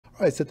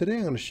All right, so today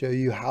I'm going to show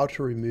you how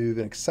to remove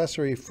an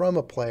accessory from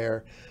a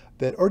player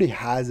that already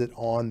has it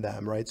on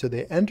them, right? So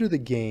they enter the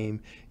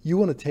game, you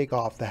want to take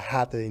off the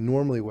hat that they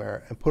normally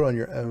wear and put on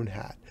your own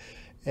hat.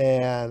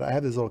 And I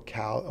have this little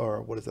cow,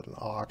 or what is it, an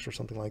ox or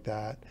something like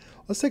that.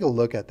 Let's take a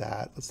look at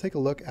that. Let's take a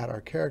look at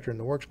our character in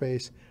the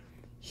workspace.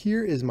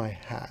 Here is my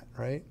hat,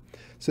 right?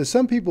 So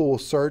some people will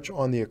search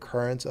on the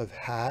occurrence of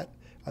hat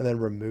and then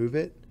remove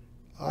it.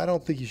 I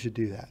don't think you should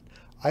do that.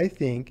 I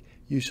think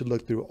you should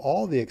look through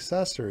all the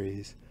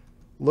accessories,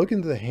 look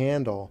into the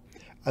handle,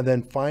 and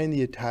then find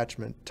the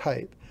attachment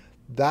type.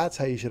 That's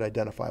how you should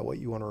identify what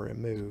you want to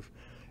remove.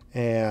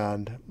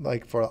 And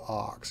like for the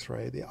ox,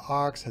 right? The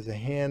ox has a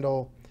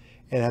handle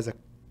and has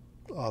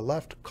a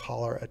left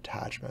collar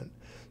attachment.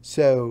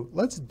 So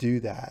let's do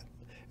that.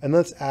 And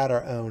let's add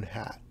our own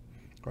hat,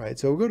 right?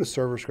 So we'll go to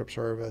server script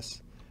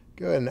service,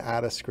 go ahead and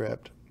add a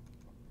script,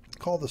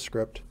 call the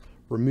script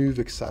remove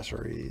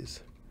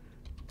accessories.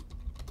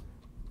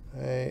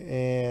 Okay,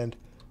 and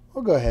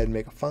we'll go ahead and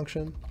make a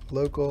function,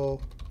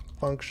 local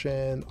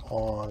function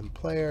on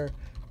player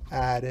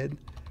added.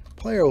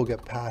 Player will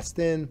get passed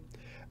in,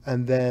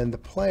 and then the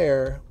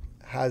player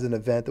has an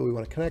event that we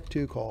want to connect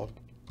to called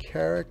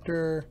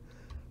character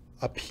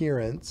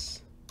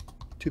appearance,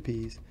 two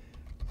P's,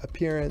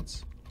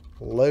 appearance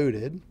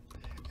loaded,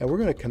 and we're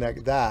going to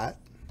connect that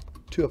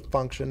to a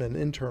function, an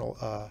internal,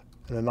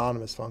 an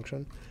anonymous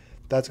function.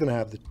 That's going to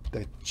have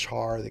the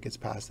char that gets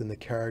passed in, the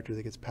character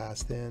that gets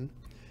passed in.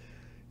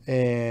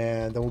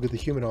 And then we'll get the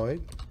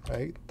humanoid,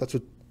 right?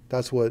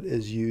 That's what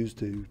is used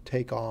to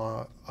take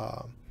on,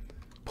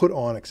 put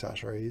on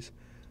accessories.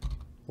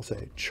 We'll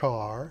say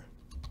char,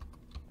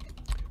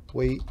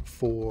 wait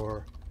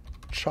for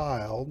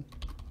child,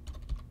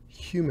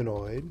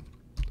 humanoid,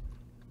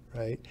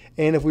 right?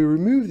 And if we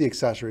remove the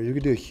accessories, we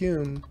could do a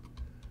hum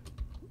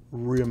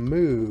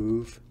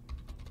remove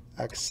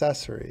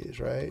accessories,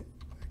 right?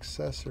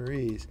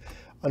 Accessories.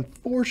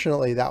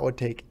 Unfortunately, that would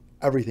take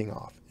everything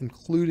off,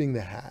 including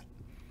the hat.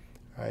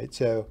 All right,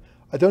 so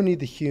I don't need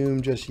the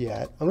hum just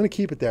yet. I'm going to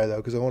keep it there though,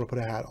 because I want to put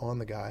a hat on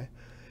the guy.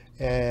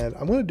 And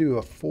I'm going to do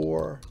a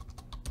for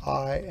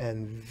I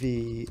and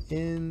V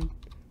in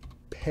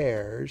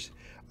pairs.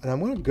 And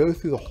I'm going to go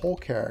through the whole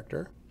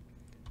character,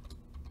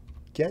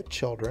 get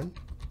children.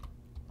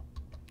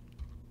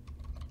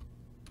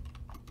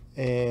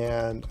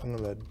 And I'm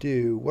going to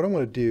do, what I'm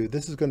going to do,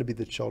 this is going to be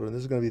the children.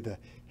 This is going to be the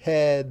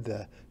head,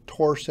 the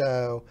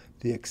torso,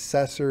 the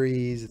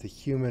accessories, the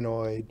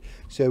humanoid.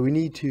 So we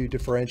need to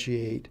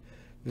differentiate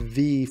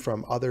V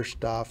from other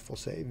stuff. We'll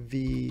say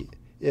V,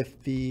 if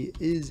V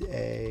is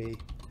a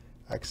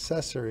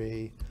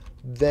accessory,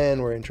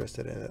 then we're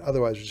interested in it.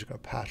 Otherwise, we're just going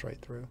to pass right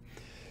through.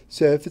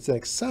 So if it's an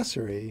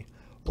accessory,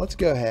 let's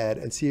go ahead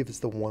and see if it's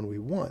the one we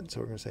want. So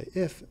we're going to say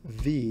if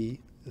V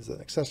is an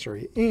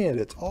accessory and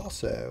it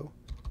also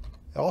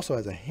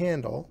has a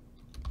handle,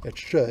 it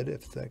should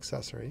if it's an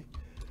accessory.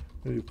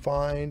 We're going to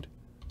find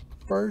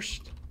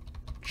first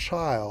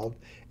child,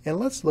 and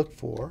let's look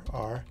for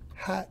our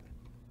hat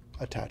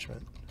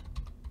attachment.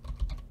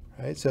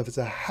 Right? So if it's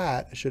a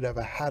hat, it should have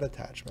a hat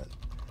attachment.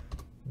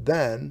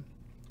 Then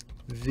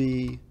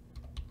V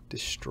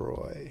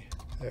destroy.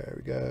 There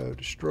we go,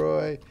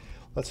 destroy.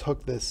 Let's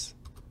hook this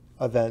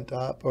event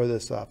up, or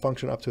this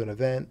function up to an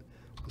event.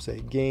 We'll say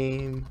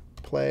game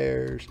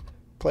players,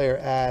 player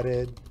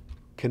added,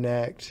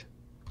 connect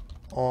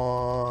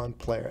on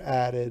player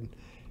added.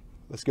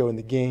 Let's go in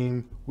the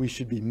game. We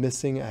should be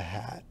missing a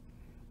hat.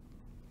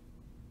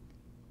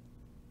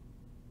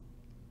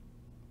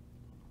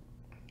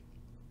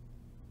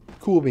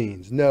 Cool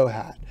beans, no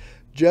hat.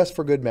 Just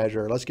for good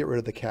measure, let's get rid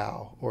of the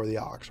cow or the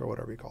ox or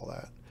whatever you call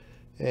that.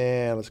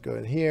 And let's go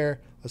in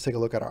here. Let's take a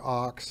look at our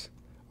ox.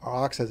 Our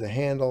ox has a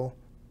handle,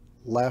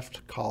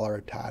 left collar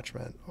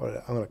attachment. I'm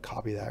going to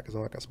copy that because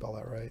I'm not going to spell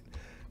that right.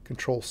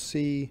 Control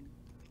C.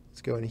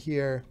 Let's go in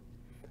here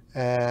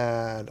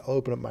and I'll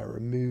open up my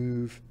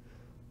remove.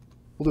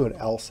 We'll do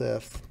an else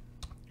if,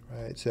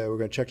 right? So we're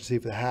going to check to see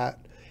if the hat,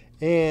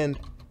 and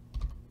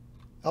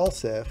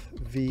else if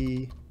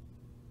V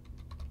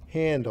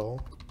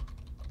handle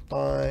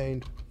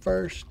find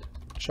first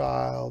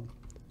child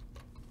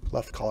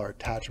left collar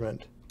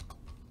attachment.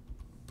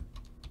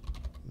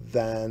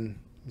 Then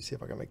let me see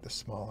if I can make this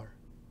smaller.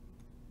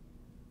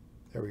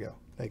 There we go.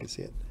 Now you can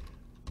see it.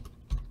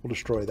 We'll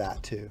destroy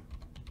that too.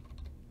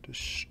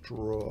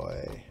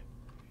 Destroy.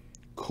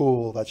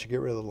 Cool. That should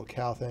get rid of the little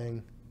cow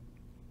thing.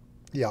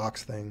 The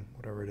ox thing,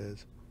 whatever it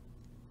is.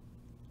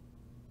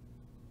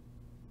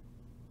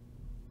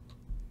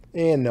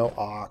 And no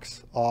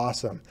ox.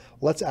 Awesome.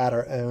 Let's add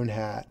our own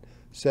hat.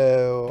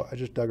 So I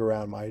just dug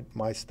around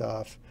my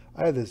stuff.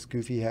 I have this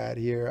goofy hat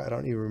here. I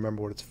don't even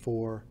remember what it's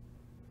for.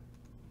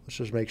 Let's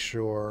just make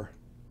sure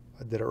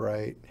I did it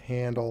right.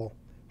 Handle,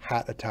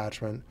 hat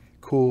attachment.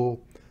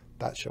 Cool.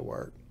 That should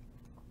work.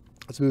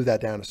 Let's move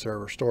that down to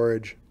server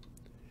storage.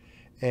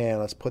 And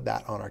let's put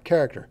that on our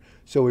character.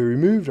 So we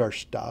removed our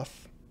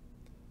stuff.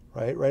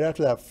 Right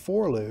after that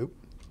for loop,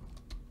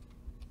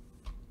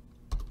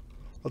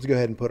 let's go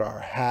ahead and put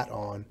our hat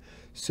on.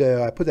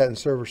 So I put that in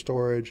server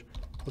storage,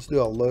 Let's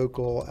do a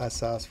local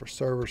SS for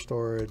server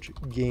storage,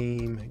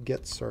 game,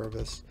 get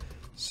service,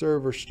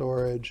 server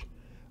storage,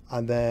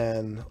 and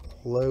then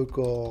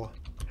local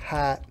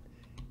hat,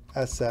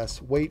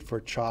 SS, wait for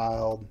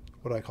child.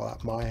 What do I call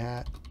that? My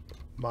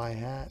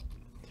hat.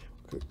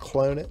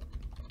 Clone it.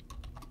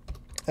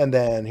 And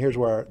then here's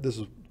where, this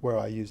is where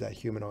I use that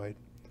humanoid,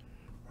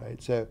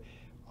 right? So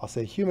I'll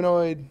say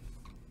humanoid,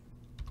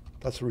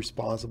 that's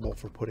responsible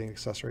for putting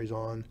accessories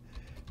on.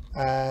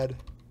 Add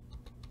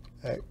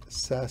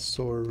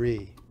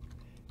accessory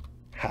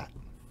hat.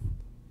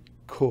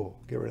 Cool,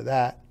 get rid of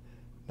that.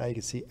 Now you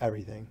can see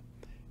everything.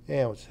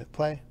 And we'll just hit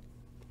play.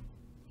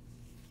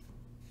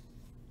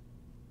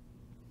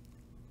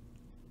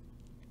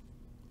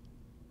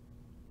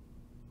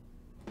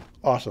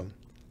 Awesome.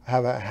 I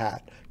have a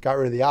hat. Got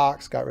rid of the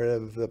ox, got rid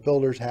of the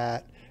builder's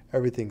hat.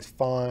 Everything's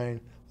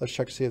fine. Let's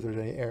check to see if there's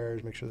any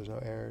errors. Make sure there's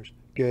no errors.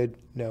 Good,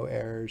 no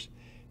errors.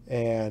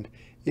 And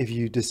if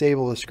you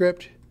disable the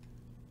script,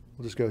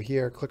 we'll just go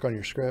here, click on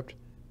your script,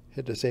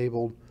 hit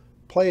disabled,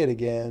 play it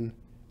again,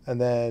 and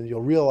then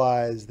you'll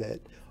realize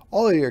that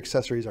all of your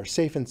accessories are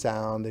safe and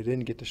sound. They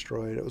didn't get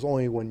destroyed. It was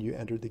only when you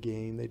entered the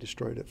game they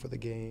destroyed it for the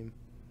game.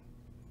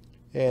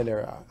 And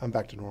there, I'm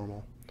back to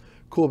normal.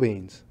 Cool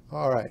beans.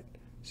 All right.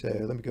 So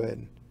let me go ahead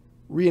and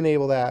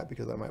re-enable that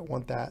because I might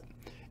want that.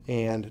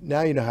 And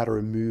now you know how to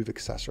remove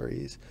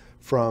accessories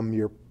from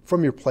your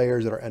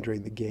players that are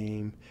entering the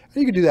game. And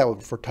you can do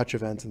that for touch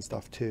events and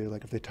stuff too.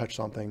 Like if they touch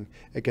something,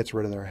 it gets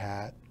rid of their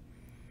hat.